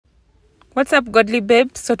What's up, godly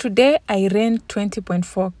babe? So today I ran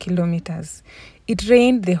 20.4 kilometers. It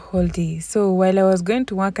rained the whole day. So while I was going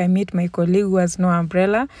to work, I met my colleague who has no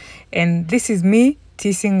umbrella, and this is me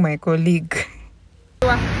teasing my colleague.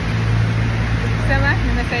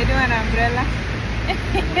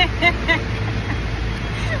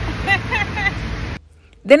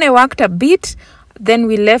 Then I walked a bit. Then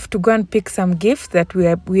we left to go and pick some gifts that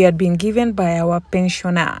we had been given by our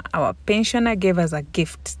pensioner. Our pensioner gave us a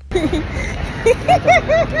gift.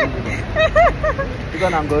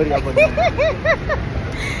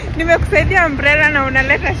 Nimekusaidia umbrella na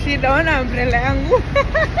unaleta shida, ona umbrella yangu.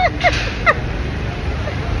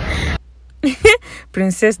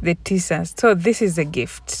 Princess the teaser. So this is a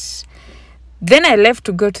gift. Then I left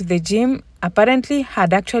to go to the gym. Apparently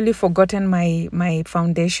had actually forgotten my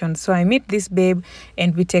foundation. So I meet this babe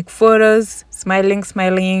and we take photos,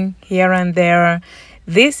 smiling here and there.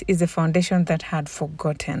 This is a foundation that had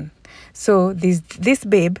forgotten. So this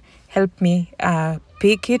babe helped me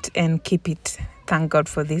pick it and keep it. Thank God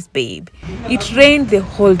for this babe. It rained the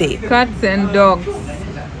whole day. Cats and dogs.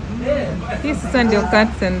 This is your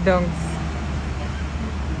cats and dogs.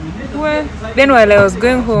 Well, then while I was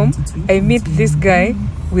going home, I meet this guy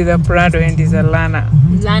with a Prado, and he's a Lana.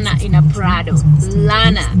 Lana in a Prado.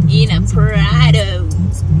 Lana in a Prado.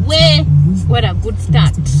 What a good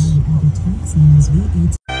start.